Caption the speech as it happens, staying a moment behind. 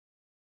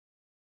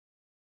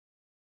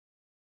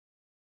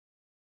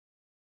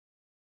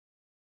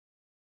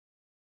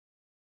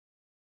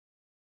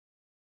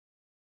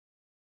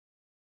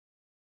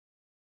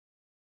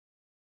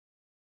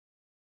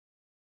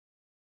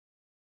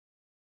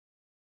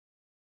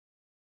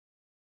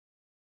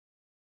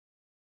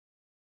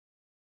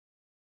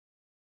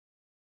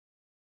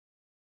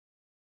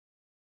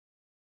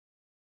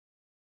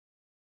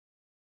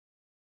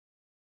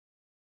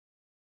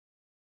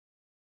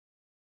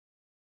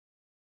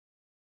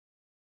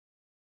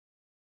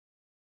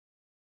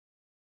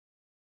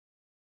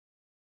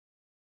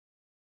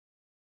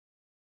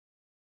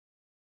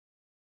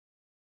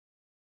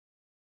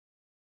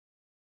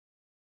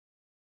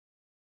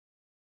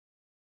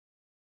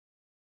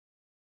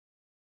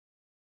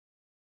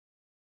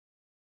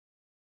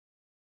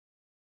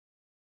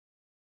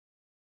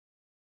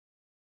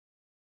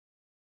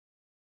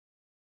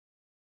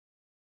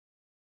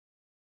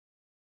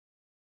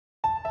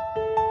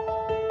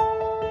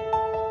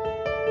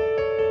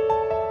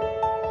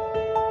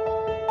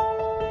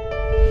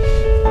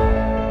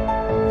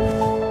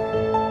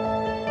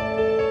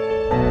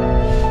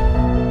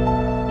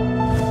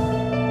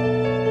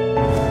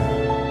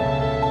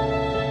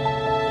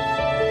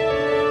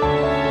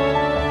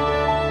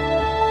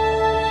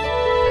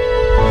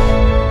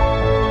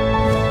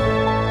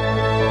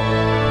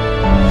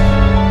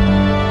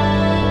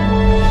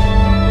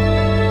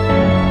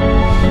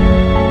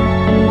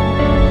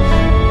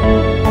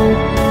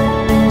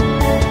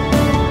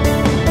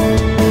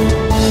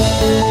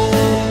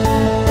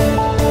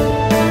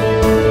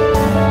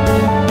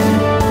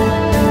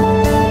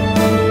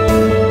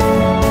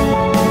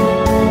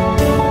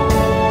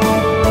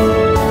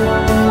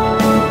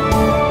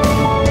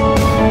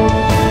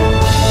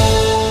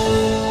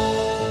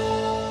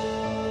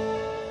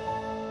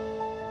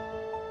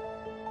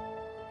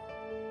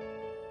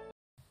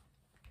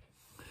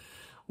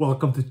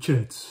Welcome to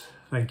church.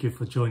 Thank you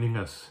for joining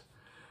us.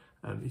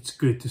 It's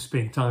good to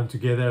spend time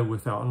together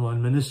with our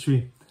online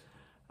ministry.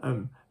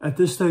 At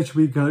this stage,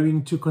 we're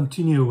going to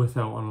continue with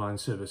our online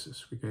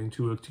services. We're going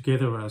to work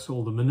together as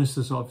all the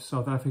ministers of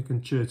South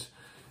African Church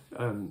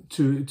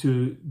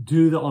to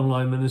do the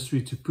online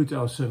ministry, to put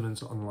our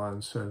sermons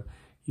online. So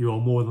you are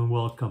more than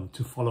welcome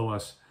to follow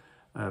us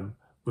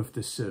with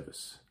this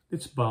service.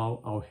 Let's bow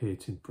our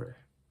heads in prayer.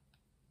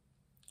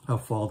 Our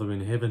Father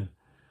in heaven,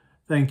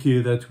 thank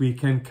you that we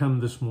can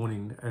come this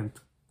morning and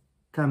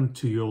come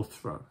to your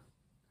throne,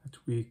 that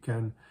we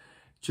can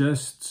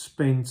just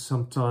spend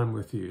some time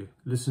with you,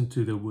 listen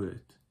to the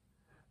word,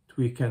 that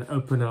we can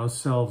open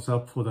ourselves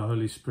up for the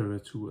Holy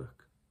Spirit to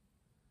work.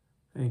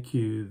 Thank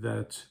you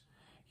that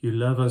you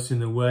love us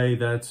in a way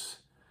that's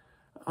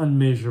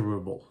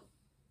unmeasurable,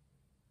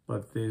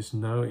 but there's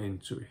no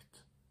end to it.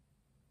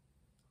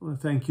 I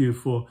want to thank you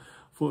for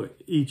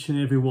each and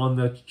every one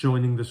that's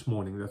joining this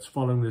morning, that's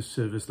following this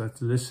service,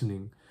 that's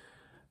listening,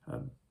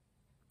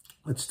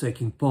 that's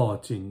taking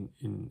part in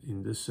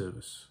this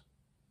service.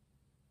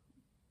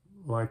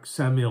 Like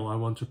Samuel, I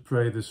want to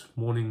pray this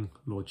morning,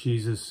 Lord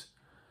Jesus,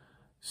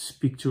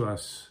 speak to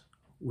us.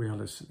 We are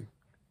listening.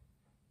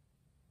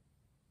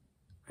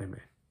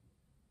 Amen.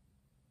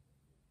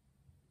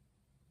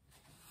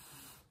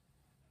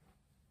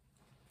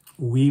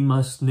 We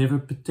must never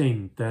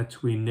pretend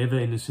that we're never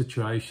in a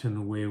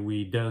situation where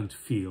we don't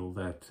feel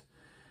that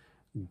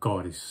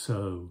God is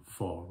so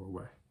far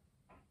away.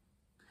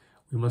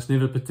 We must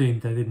never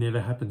pretend that it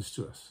never happens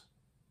to us.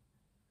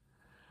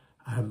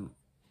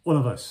 All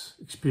of us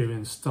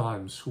experience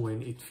times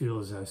when it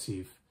feels as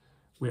if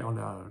we're on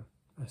our own,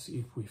 as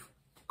if we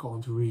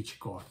can't reach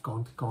God,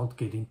 can't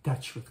get in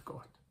touch with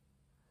God.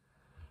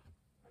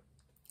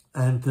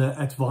 And the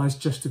advice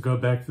just to go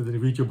back to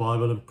read your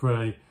Bible and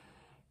pray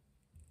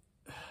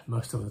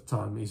most of the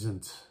time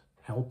isn't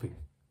helping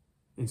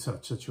in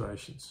such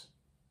situations.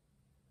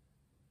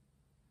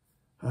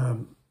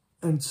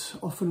 And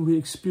often we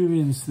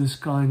experience this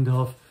kind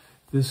of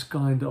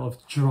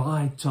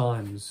dry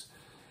times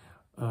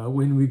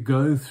when we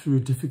go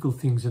through difficult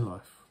things in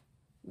life,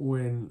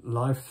 when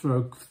life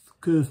throws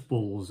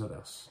curveballs at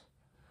us,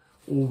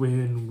 or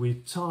when we're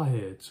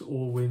tired,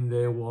 or when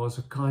there was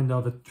a kind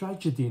of a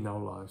tragedy in our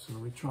lives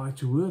and we try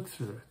to work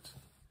through it.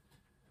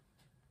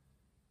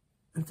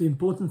 And the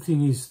important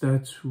thing is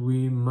that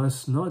we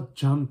must not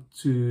jump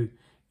to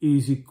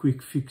easy,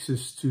 quick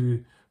fixes,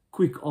 to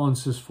quick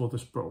answers for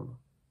this problem.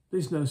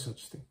 There's no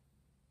such thing.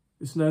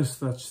 There's no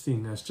such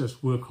thing as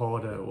just work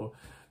harder or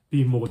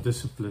be more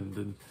disciplined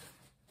and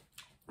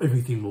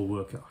everything will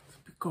work out.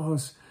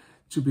 Because,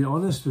 to be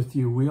honest with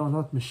you, we are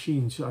not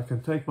machines. I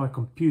can take my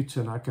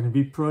computer and I can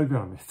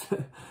reprogram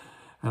it.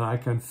 And I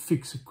can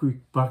fix a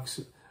quick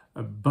bugs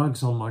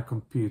on my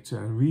computer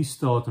and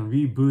restart and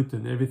reboot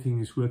and everything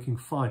is working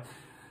fine.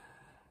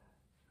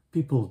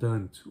 People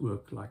don't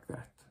work like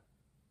that.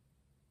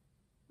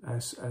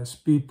 As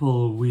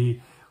people,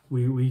 we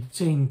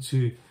tend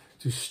to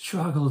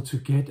struggle to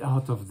get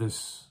out of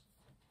this.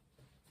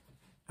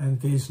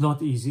 And there's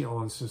not easy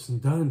answers,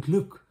 and don't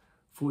look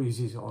for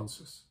easy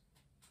answers.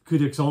 A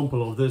good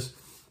example of this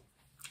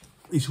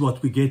is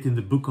what we get in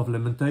the book of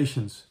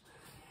Lamentations.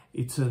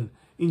 It's an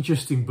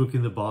interesting book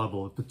in the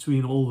Bible.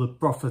 Between all the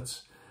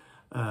prophets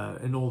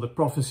and all the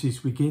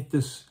prophecies, we get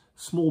this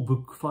small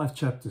book, 5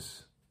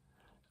 chapters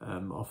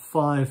of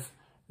 5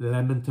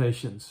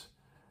 Lamentations.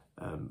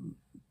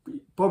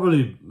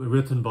 Probably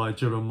written by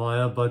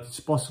Jeremiah, but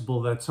it's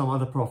possible that some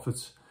other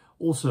prophets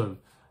also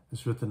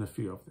has written a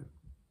few of them.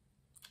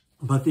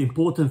 But the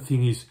important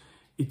thing is,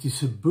 it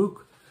is a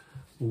book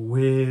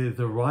where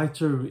the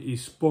writer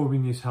is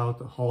pouring his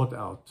heart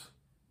out,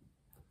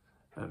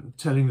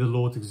 telling the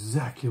Lord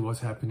exactly what's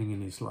happening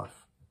in his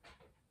life.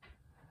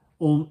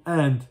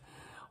 And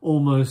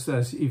almost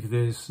as if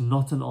there's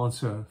not an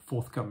answer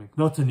forthcoming,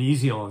 not an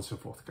easy answer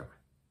forthcoming.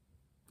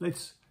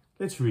 Let's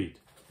read.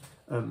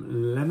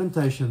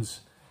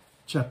 Lamentations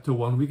chapter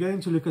 1. We're going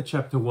to look at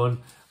chapter 1,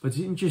 but it's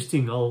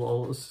interesting.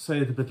 I'll say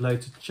it a bit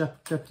later.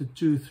 Chapter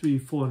 2, 3,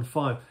 4, and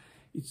 5.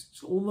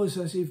 It's almost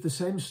as if the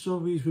same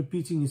story is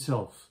repeating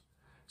itself.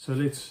 So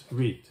let's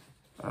read.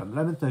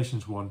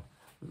 Lamentations 1,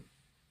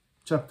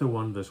 chapter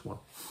 1, verse 1.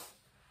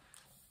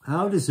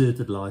 How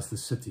deserted lies the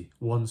city,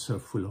 one so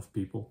full of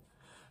people.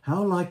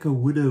 How like a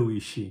widow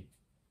is she,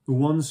 who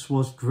once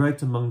was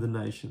great among the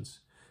nations.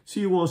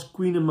 She was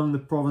queen among the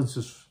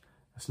provinces,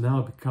 has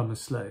now become a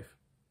slave.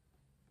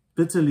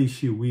 Bitterly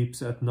she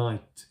weeps at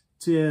night,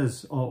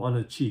 tears are on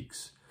her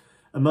cheeks.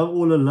 Among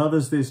all her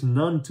lovers there's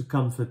none to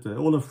comfort her.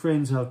 All her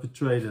friends have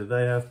betrayed her,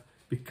 they have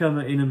become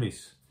her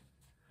enemies.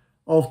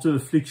 After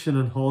affliction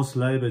and harsh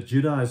labor,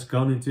 Judah has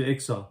gone into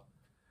exile.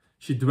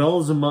 She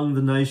dwells among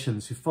the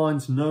nations, she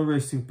finds no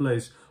resting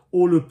place.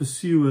 All who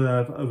pursue her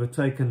have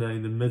overtaken her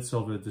in the midst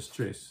of her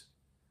distress.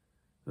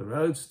 The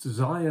roads to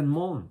Zion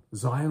mourn.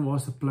 Zion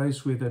was the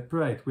place where they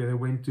prayed, where they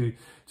went to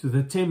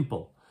the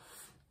temple.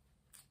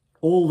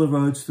 All the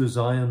roads to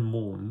Zion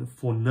mourn,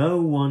 for no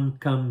one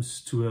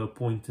comes to her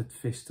appointed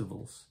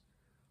festivals.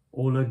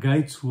 All her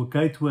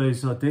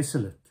gateways are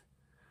desolate.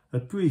 Her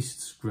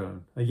priests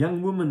groan. A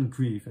young woman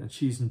grieve, and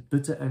she is in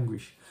bitter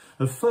anguish.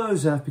 Her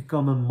foes have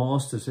become her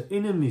masters. Her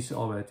enemies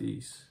are at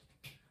ease.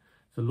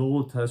 The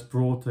Lord has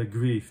brought her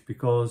grief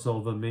because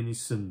of her many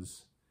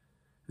sins.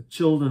 Her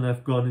children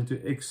have gone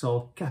into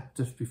exile,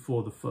 captive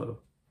before the foe.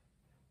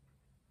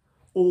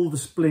 All the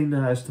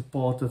splendor has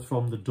departed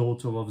from the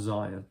daughter of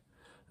Zion.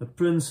 The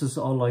princes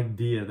are like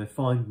deer. They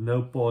find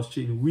no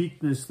pasture. In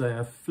weakness they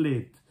have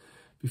fled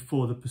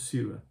before the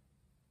pursuer.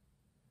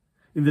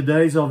 In the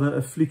days of her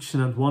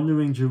affliction and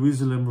wandering,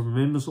 Jerusalem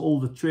remembers all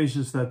the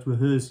treasures that were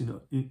hers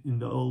in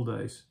the old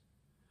days.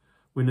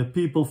 When the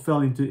people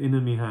fell into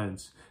enemy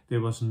hands,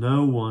 there was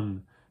no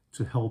one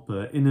to help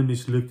her.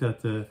 Enemies looked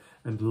at her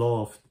and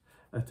laughed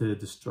at her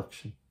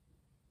destruction.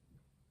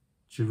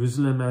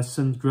 Jerusalem has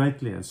sinned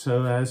greatly, and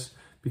so has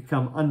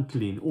become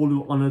unclean. All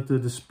who honored her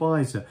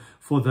despise her,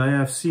 for they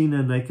have seen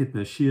her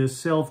nakedness. She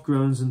herself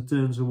groans and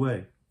turns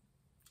away.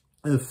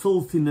 Her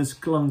filthiness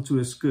clung to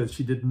her skirts.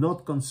 She did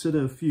not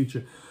consider her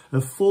future.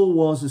 Her fall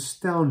was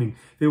astounding.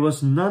 There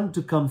was none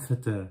to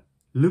comfort her.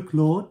 Look,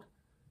 Lord,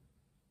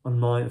 on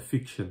my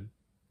affliction,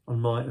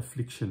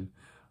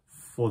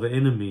 for the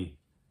enemy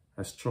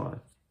has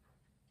triumphed.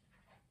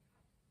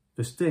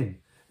 Verse 10.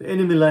 The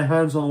enemy lay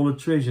hands on all her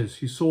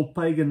treasures. You saw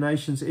pagan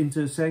nations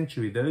enter a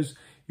sanctuary, those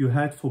you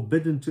had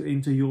forbidden to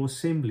enter your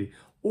assembly.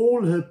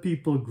 All her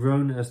people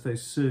groan as they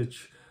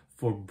search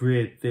for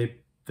bread. They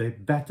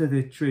batter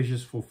their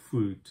treasures for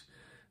food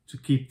to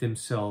keep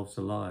themselves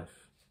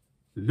alive.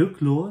 Look,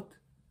 Lord,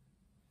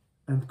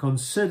 and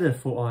consider,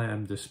 for I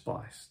am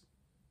despised.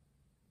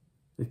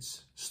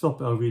 Let's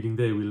stop our reading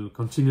there. We'll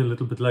continue a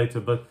little bit later,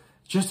 but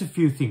just a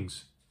few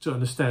things to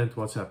understand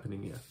what's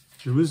happening here.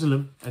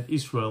 Jerusalem and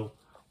Israel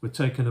were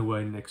taken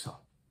away in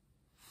exile.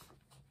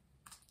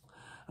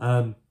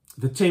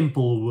 The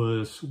temple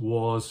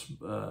was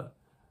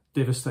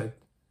devastated.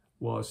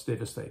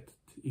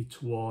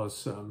 It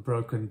was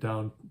broken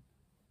down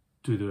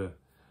to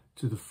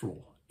the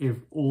floor.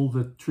 All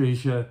the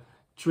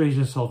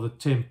treasures of the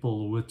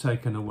temple were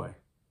taken away.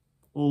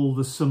 All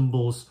the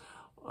symbols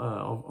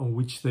on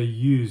which they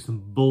used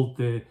and built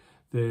their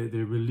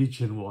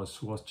religion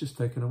was just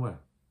taken away.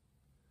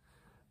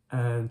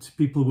 And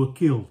people were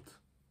killed.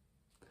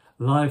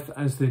 Life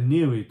as they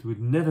knew it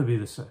would never be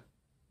the same.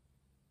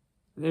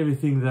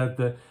 Everything that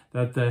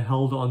they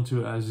held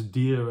onto as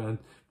dear and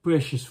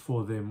precious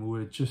for them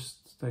were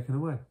just taken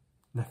away.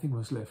 Nothing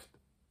was left.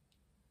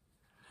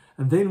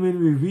 And then when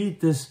we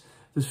read this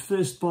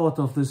first part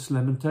of this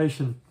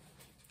lamentation,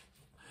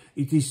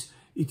 it is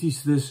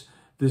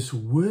this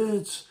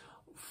words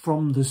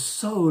from the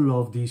soul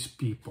of these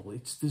people.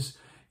 It's this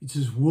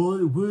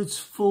words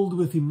filled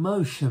with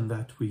emotion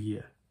that we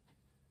hear.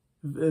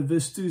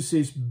 Verse 2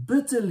 says,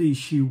 bitterly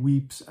she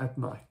weeps at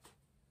night,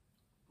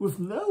 with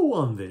no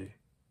one there,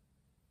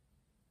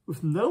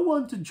 with no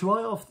one to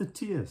dry off the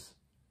tears.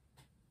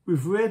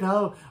 We've read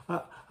how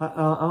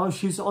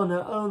she's on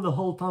her own the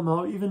whole time,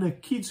 how even her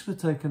kids were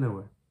taken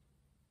away.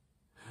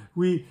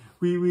 We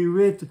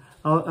read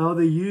how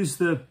they used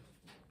to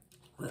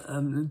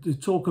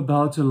talk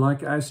about her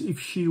like as if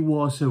she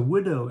was a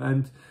widow.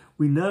 And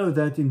we know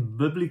that in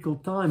biblical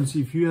times,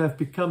 if you have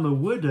become a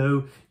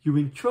widow, you're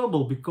in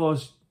trouble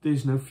because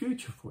there's no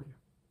future for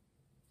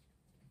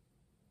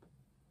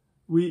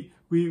you.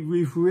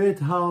 We've read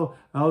how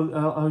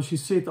she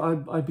said,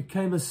 I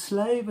became a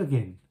slave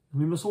again.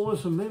 We must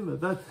always remember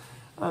that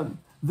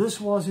this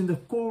was in the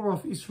core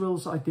of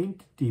Israel's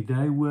identity.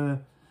 They were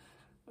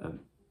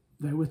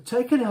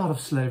taken out of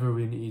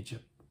slavery in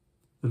Egypt.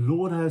 The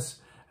Lord has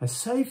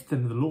saved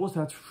them. The Lord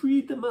has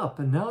freed them up,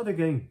 and now they're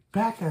going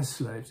back as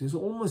slaves. It's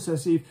almost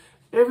as if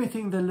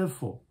everything they live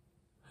for,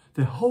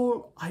 their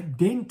whole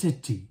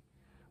identity,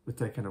 were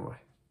taken away.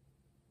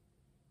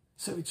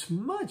 So it's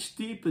much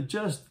deeper,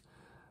 just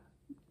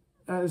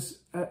as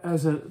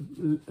a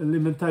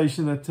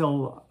lamentation that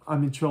tell,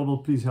 I'm in trouble,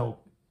 please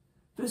help.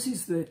 This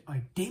is the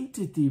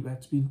identity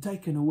that's been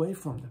taken away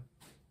from them.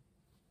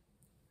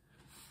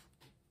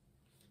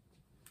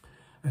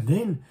 And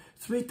then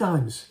 3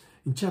 times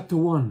in chapter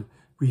 1,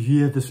 we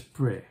hear this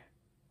prayer.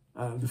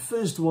 The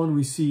first one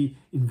we see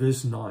in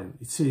verse 9.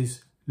 It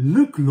says,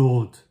 look,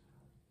 Lord,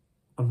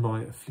 on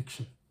my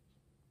affliction.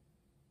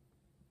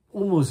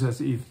 Almost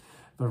as if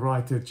the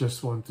writer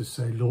just wanted to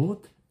say,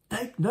 Lord,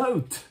 take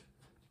note.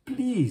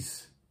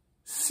 Please,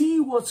 see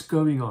what's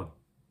going on.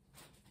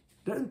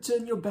 Don't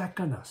turn your back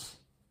on us.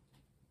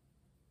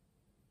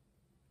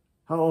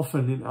 How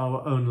often in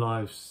our own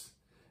lives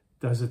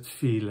does it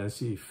feel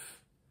as if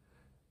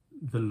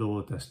the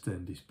Lord has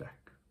turned his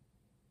back?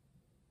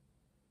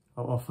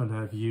 How often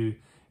have you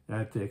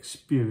had the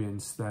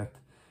experience that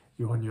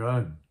you're on your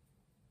own?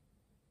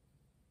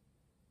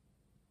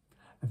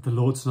 And the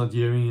Lord's not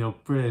hearing your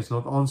prayers,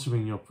 not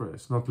answering your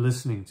prayers, not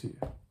listening to you.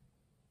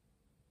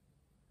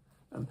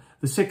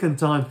 The second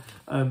time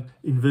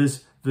in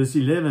verse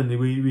 11,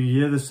 we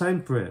hear the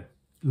same prayer.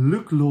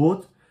 Look,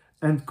 Lord,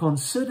 and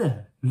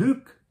consider.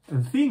 Look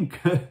and think.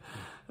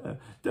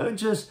 Don't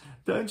just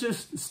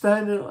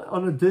stand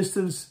on a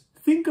distance.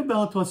 Think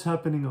about what's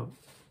happening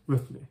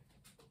with me.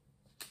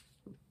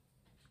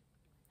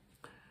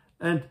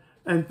 And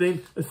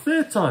then a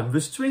third time,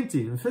 verse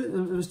 20. In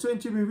verse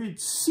 20 we read,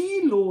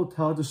 "See, Lord,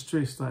 how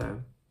distressed I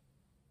am."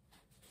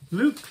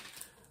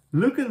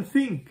 Look and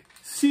think.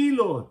 See,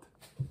 Lord,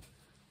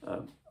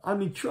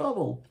 I'm in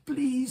trouble.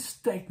 Please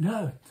take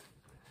note.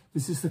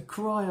 This is the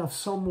cry of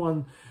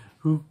someone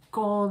who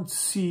can't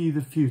see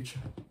the future,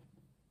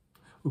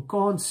 who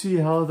can't see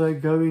how they're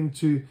going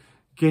to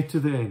get to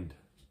the end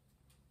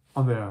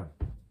on their own.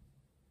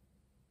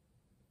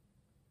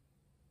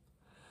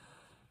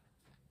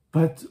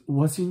 But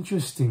what's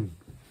interesting,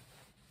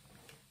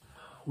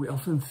 we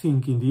often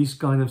think in these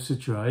kind of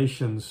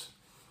situations,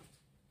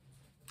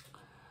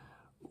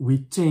 we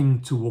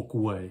tend to walk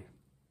away.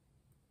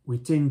 We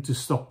tend to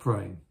stop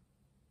praying.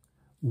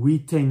 We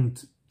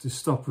tend to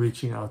stop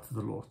reaching out to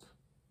the Lord.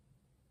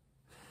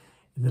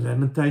 In the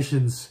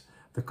Lamentations,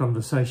 the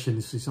conversation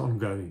is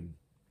ongoing.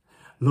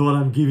 Lord,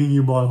 I'm giving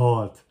you my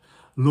heart.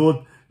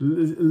 Lord,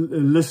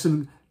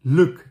 listen,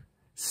 look,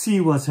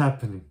 see what's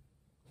happening.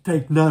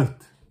 Take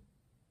note.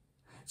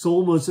 It's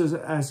almost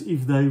as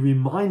if they're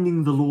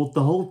reminding the Lord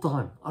the whole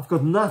time. I've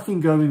got nothing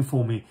going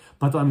for me,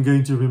 but I'm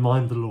going to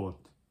remind the Lord.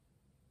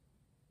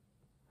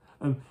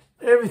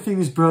 Everything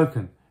is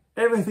broken.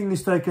 Everything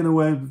is taken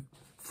away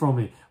from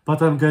me,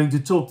 but I'm going to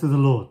talk to the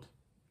Lord.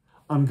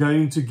 I'm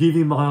going to give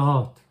him my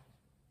heart.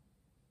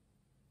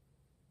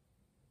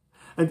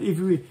 And if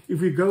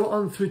we go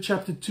on through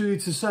chapter 2,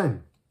 it's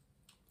the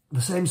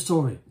same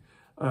story,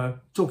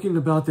 talking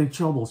about their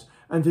troubles.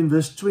 And in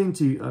verse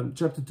 20,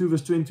 chapter 2,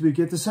 verse 20, we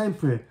get the same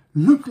prayer.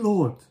 Look,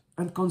 Lord,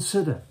 and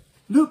consider.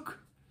 Look.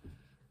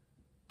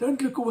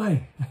 Don't look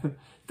away.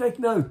 Take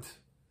note.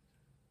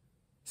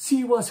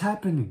 See what's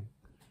happening.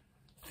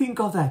 Think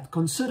of that.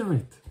 Consider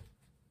it.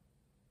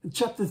 In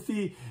chapter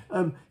 3,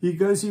 he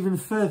goes even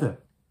further.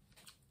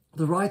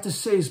 The writer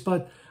says,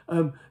 but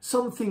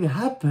something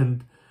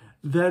happened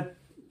that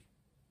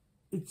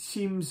it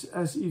seems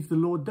as if the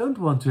Lord don't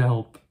want to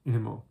help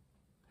anymore.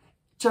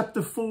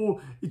 Chapter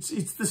 4,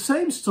 it's the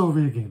same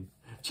story again.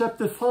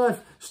 Chapter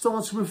 5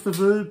 starts with the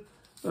verb,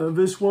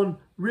 verse 1,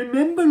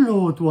 remember,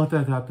 Lord, what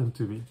had happened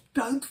to me.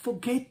 Don't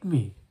forget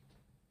me.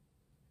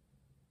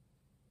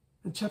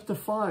 And chapter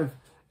 5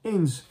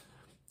 ends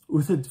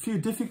with a few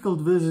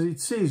difficult verses.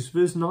 It says,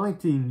 verse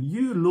 19,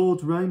 you,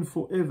 Lord, reign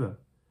forever.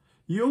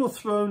 Your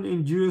throne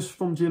endures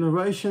from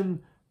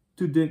generation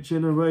to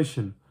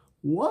generation.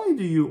 Why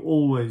do you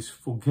always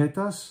forget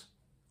us?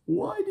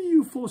 Why do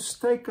you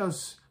forsake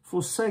us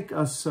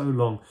so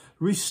long?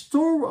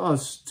 Restore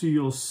us to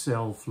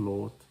yourself,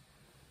 Lord.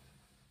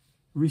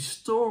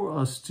 Restore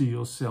us to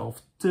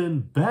yourself.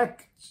 Turn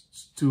back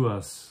to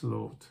us,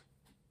 Lord.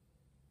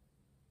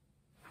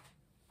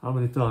 How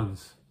many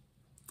times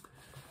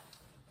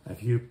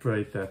have you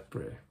prayed that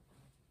prayer?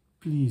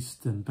 Please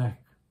turn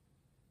back.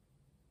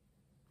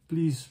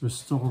 Please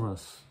restore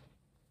us.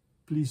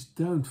 Please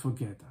don't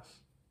forget us.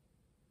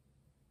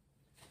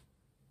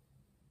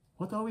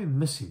 What are we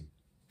missing?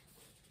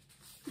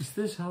 Is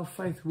this how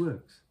faith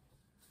works?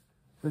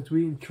 That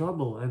we're in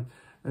trouble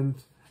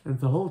and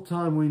the whole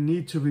time we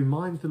need to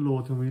remind the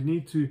Lord, and we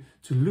need to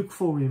look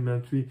for him,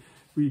 and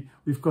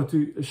we've got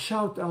to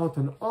shout out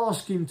and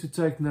ask him to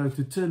take note,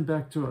 to turn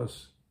back to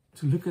us,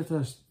 to look at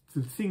us,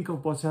 to think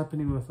of what's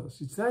happening with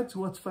us. Is that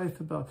what's faith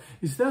about?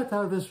 Is that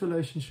how this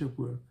relationship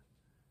works?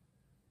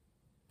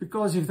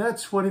 Because if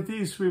that's what it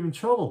is, we're in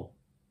trouble.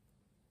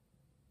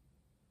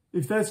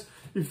 If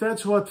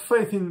that's what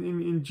faith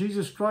in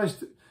Jesus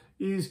Christ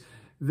is,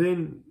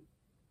 then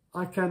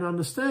I can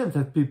understand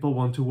that people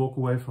want to walk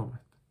away from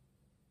it.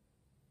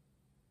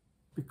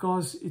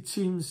 Because it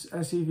seems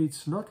as if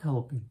it's not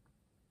helping.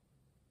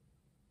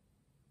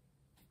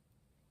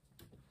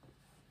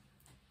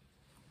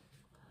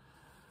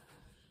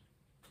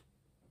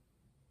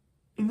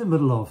 In the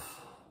middle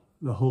of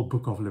the whole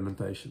book of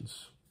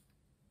Lamentations,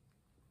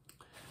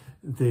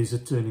 there's a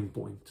turning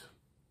point.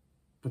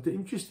 But the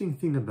interesting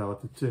thing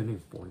about the turning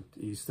point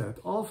is that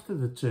after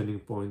the turning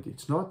point,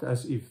 it's not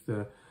as if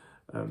the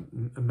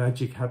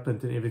magic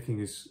happened and everything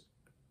is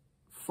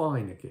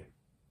fine again.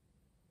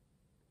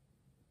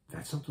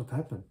 That's not what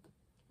happened.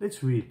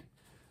 Let's read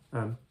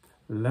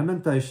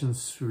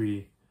Lamentations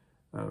 3.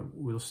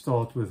 We'll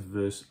start with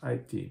verse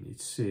 18.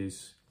 It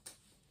says,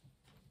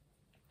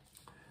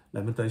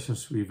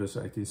 Lamentations 3 verse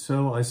 18.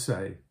 So I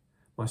say,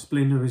 my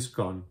splendor is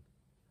gone,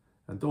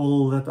 and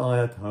all that I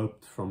had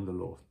hoped from the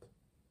Lord.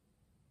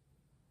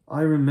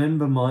 I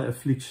remember my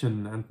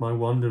affliction and my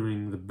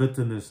wandering, the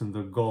bitterness and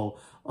the gall.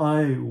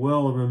 I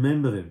well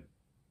remember them,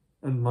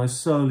 and my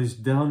soul is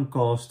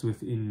downcast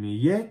within me.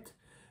 Yet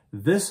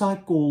this I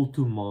call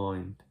to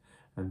mind,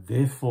 and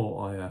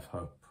therefore I have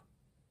hope.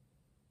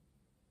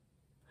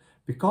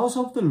 Because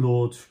of the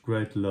Lord's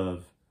great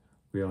love,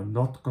 we are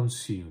not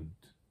consumed,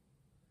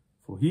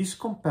 for his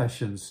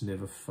compassions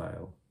never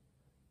fail.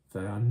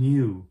 They are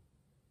new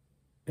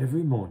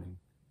every morning.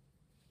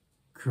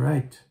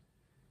 Great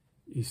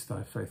is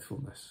thy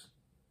faithfulness.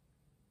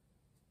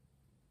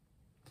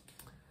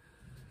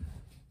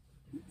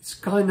 It's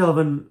kind of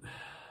a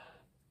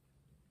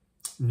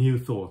new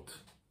thought.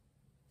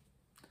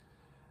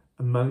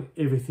 among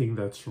everything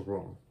that's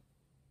wrong.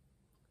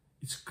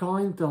 It's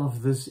kind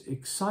of this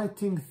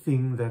exciting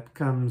thing that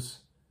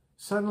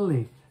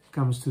suddenly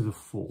comes to the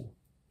fore,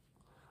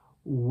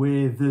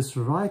 where this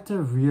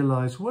writer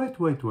realized, wait.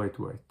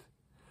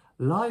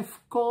 Life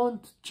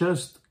can't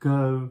just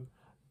go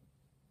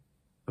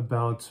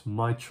about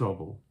my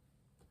trouble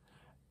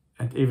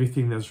and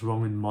everything that's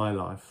wrong in my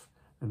life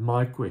and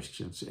my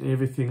questions and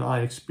everything I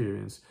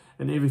experience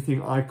and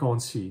everything I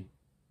can't see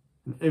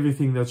and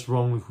everything that's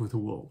wrong with the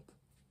world.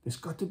 There's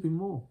got to be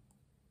more.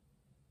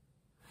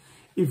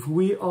 If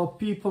we are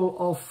people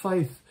of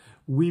faith,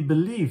 we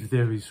believe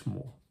there is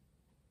more.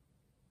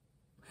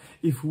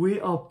 If we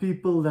are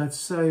people that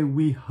say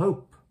we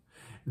hope,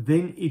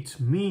 then it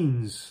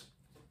means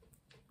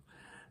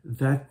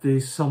that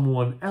there's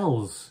someone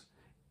else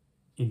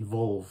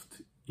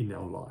involved in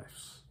our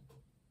lives.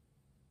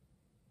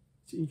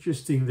 It's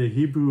interesting, the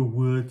Hebrew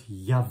word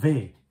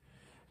Yahweh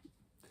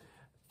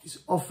is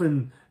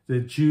often the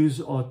Jews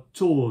are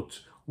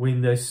taught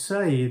when they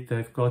say it,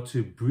 they've got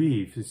to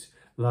breathe. It's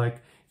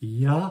like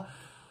Yahweh.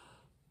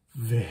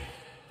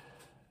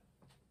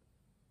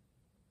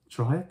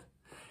 Try it.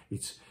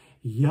 It's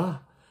Yahweh.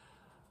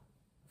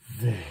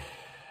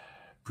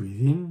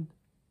 Breathe in,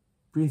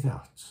 breathe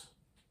out.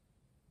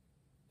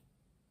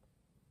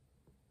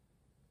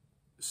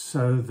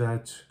 So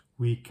that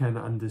we can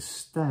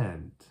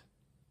understand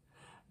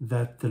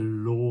that the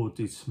Lord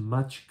is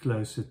much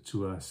closer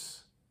to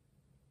us,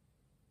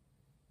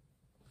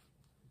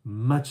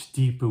 much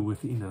deeper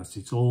within us.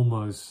 It's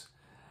almost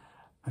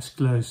as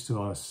close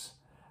to us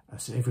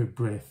as every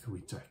breath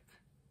we take.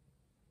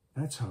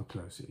 That's how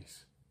close He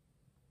is.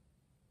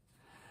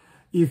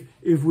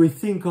 If we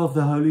think of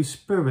the Holy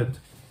Spirit,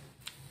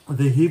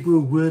 the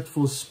Hebrew word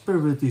for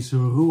spirit is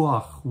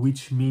ruach,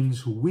 which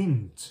means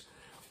wind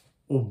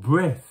or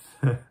breath.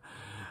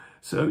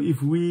 So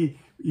if we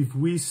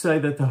say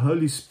that the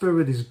Holy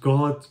Spirit is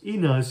God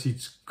in us,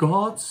 it's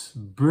God's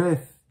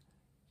breath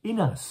in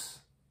us.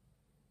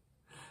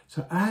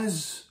 So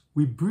as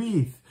we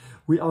breathe,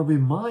 we are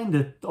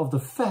reminded of the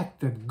fact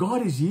that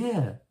God is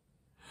here.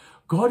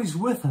 God is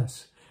with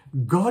us.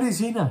 God is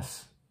in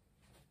us.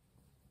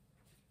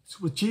 It's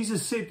what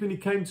Jesus said when He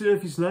came to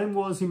earth. His name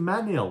was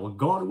Emmanuel,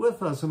 God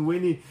with us. And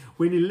when he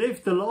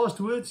left, the last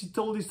words He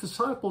told His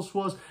disciples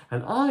was,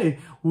 and I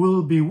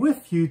will be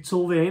with you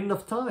till the end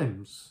of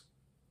times.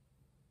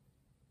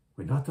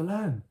 We're not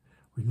alone.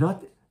 We're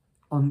not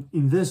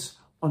in this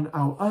on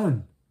our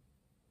own.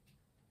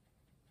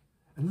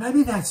 And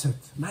maybe that's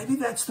it. Maybe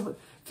that's the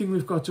thing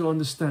we've got to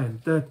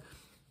understand, that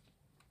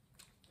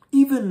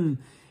even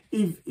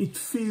if it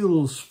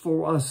feels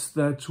for us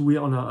that we're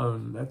on our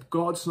own, that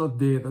God's not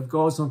there, that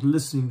God's not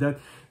listening, that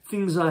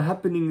things are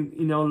happening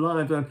in our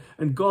life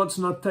and God's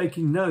not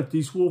taking note,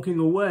 He's walking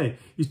away,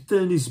 He's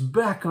turned His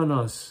back on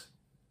us.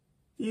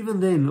 Even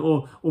then,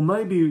 or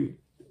maybe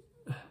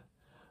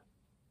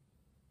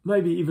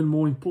even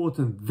more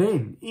important,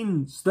 then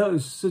in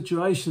those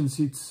situations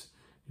it's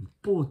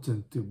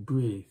important to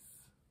breathe.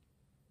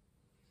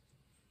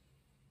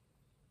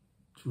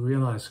 To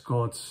realize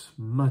God's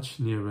much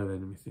nearer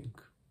than we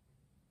think.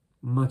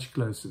 Much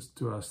closer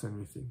to us than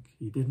we think.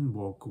 He didn't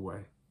walk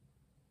away.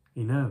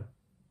 He knows.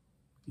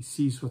 He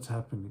sees what's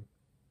happening.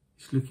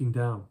 He's looking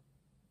down.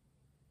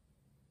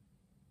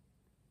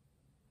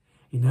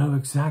 He knows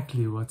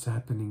exactly what's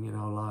happening in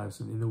our lives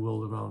and in the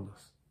world around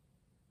us.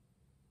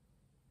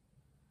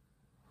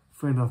 A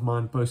friend of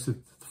mine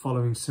posted the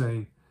following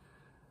saying,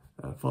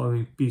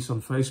 following piece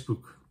on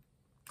Facebook.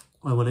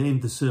 I want to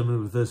end the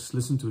sermon with this.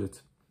 Listen to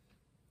it.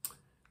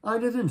 I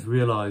didn't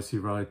realize, he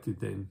wrote it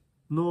then,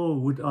 nor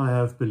would I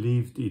have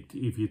believed it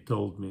if you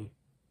told me.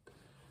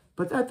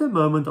 But at the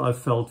moment I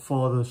felt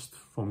further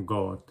from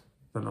God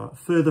than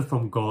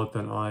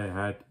I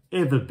had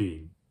ever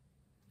been.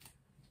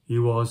 He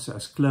was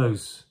as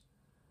close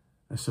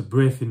as a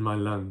breath in my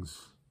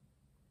lungs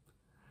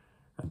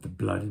and the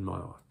blood in my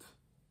heart.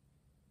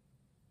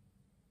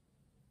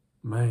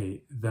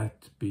 May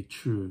that be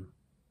true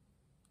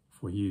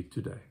for you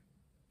today.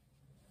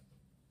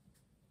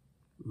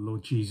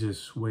 Lord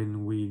Jesus,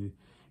 when we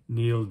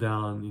kneel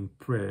down in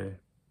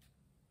prayer,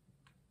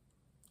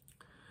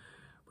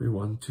 we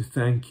want to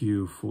thank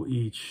you for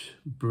each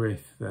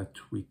breath that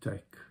we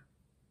take,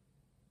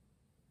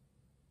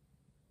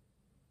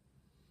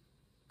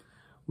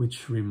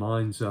 which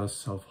reminds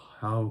us of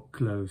how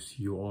close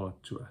you are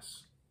to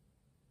us.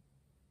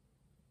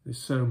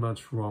 There's so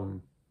much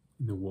wrong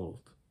in the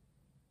world.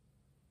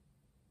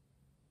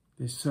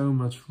 There's so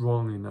much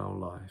wrong in our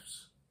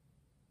lives.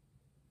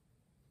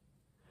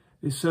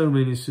 There's so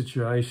many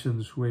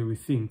situations where we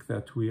think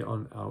that we're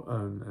on our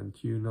own and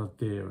you're not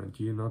there and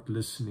you're not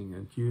listening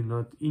and you're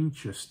not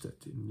interested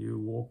and you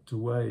walked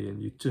away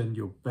and you turned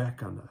your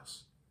back on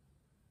us.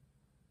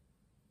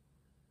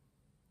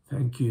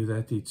 Thank you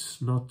that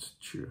it's not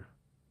true.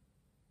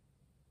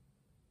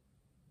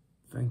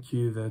 Thank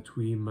you that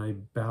we may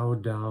bow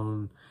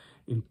down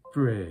in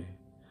prayer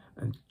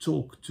and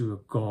talk to a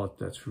God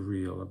that's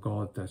real, a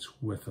God that's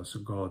with us, a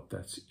God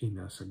that's in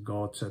us, a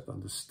God that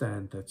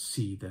understands, that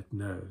sees, that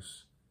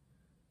knows.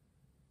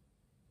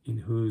 in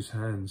whose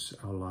hands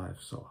our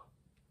lives are.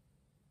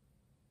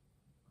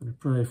 And I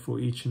pray for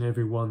each and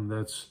every one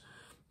that's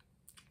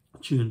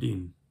tuned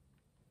in,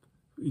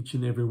 each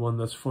and every one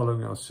that's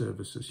following our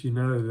services. You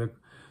know the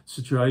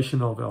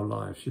situation of our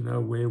lives, you know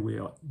where we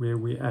are, where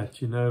we're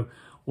at, you know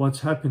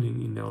what's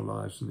happening in our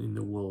lives and in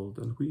the world,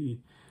 and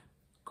we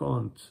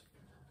can't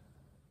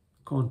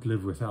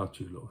live without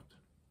you, Lord.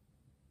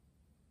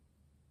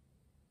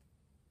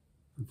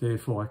 And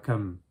therefore I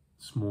come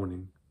this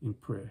morning in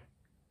prayer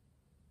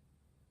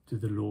to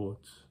the Lord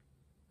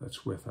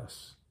that's with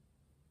us,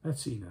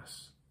 that's in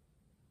us.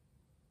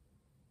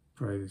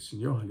 Pray this in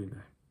your holy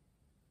name.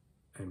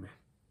 Amen.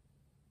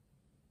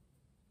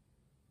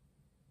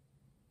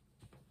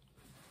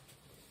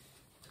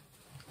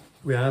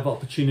 We have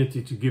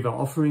opportunity to give our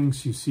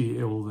offerings. You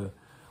see all the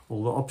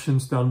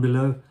options down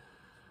below.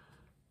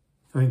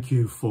 Thank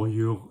you for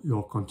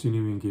your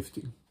continuing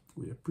gifting.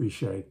 We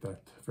appreciate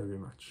that very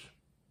much.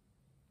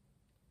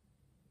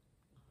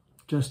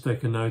 Just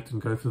take a note and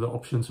go to the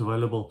options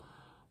available.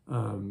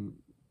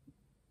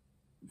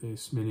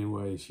 There's many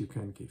ways you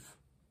can give.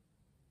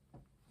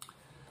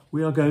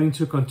 We are going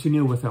to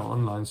continue with our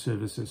online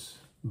services,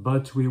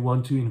 but we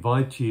want to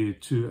invite you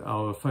to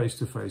our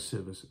face-to-face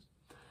services.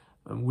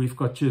 We've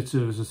got church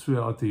services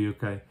throughout the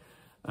UK.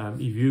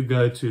 If you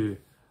go to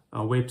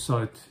our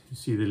website, you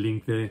see the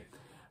link there.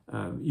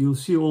 You'll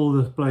see all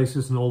the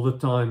places and all the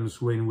times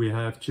when we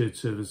have church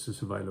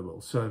services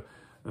available. So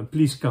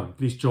please come,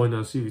 please join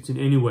us if it's in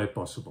any way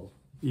possible.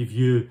 If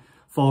you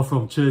far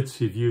from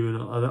church, if you're in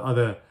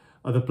other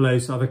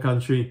place, other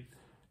country,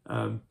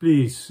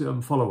 please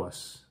follow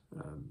us.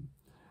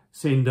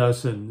 Send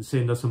us a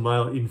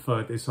mail,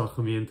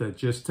 info@SA-gemeente.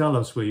 Just tell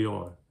us where you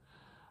are,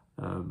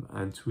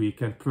 and we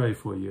can pray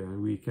for you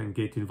and we can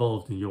get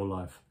involved in your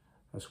life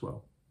as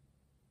well.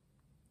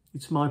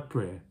 It's my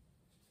prayer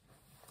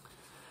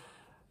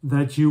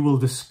that you will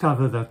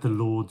discover that the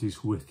Lord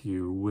is with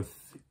you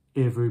with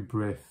every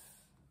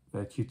breath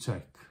that you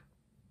take.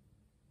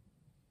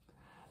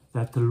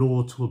 That the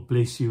Lord will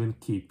bless you and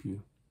keep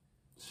you,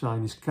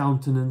 shine his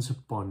countenance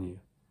upon you,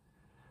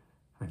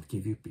 and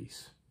give you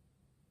peace.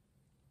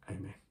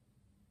 Amen.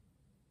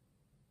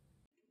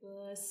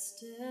 The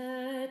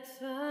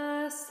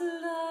steadfast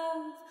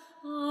love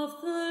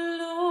of the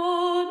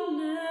Lord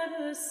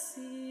never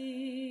ceases.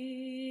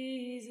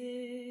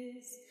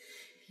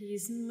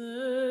 His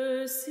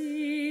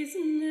mercies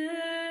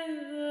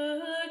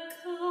never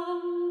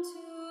come to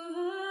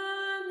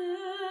an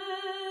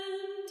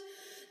end.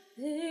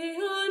 They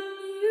are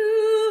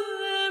new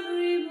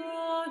every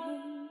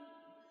morning,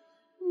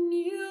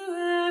 new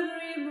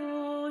every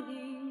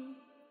morning.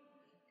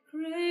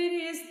 Great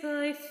is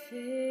thy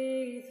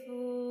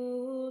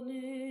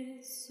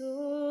faithfulness, O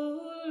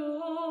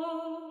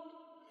Lord.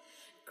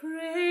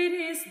 Great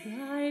is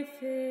thy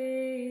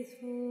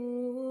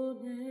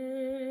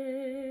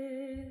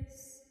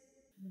faithfulness.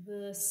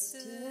 The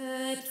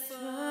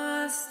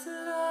steadfast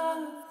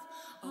love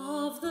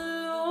of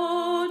the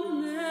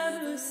Lord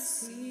never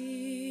ceases.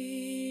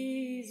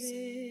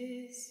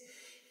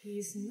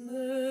 His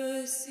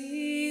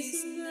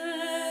mercies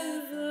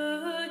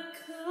never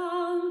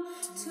come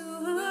to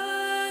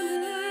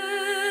an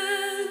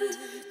end.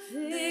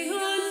 They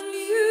are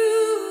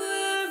new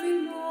every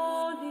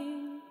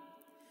morning,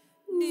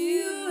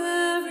 new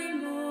every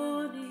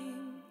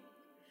morning.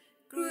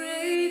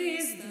 Great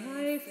is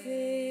thy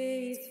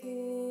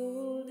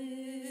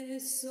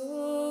faithfulness, O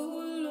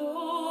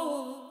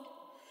Lord.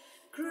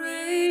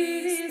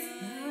 Great is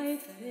thy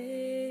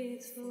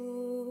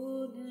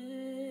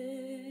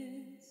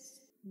faithfulness.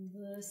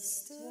 The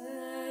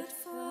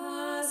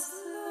steadfast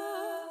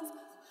love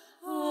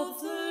of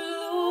the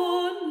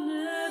Lord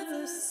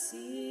never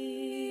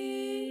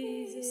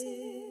ceases.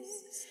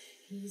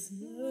 His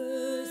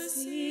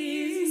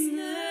mercies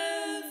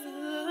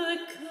never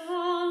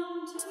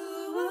come to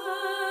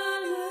an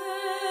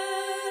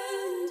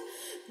end.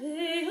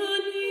 They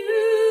are new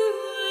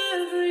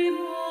every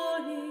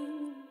morning,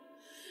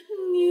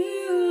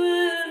 new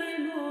every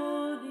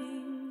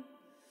morning.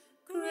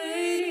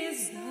 Great is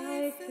thy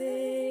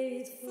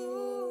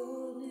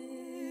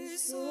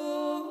faithfulness, O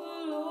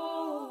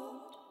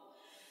Lord.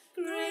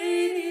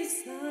 Great is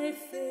thy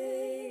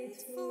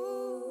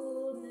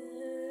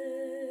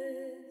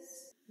faithfulness.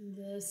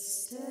 The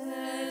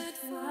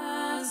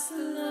steadfast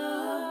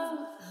love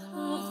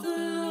of the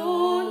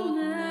Lord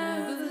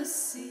never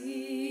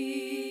ceases.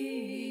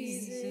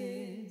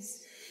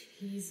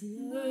 His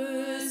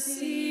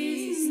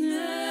mercies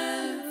never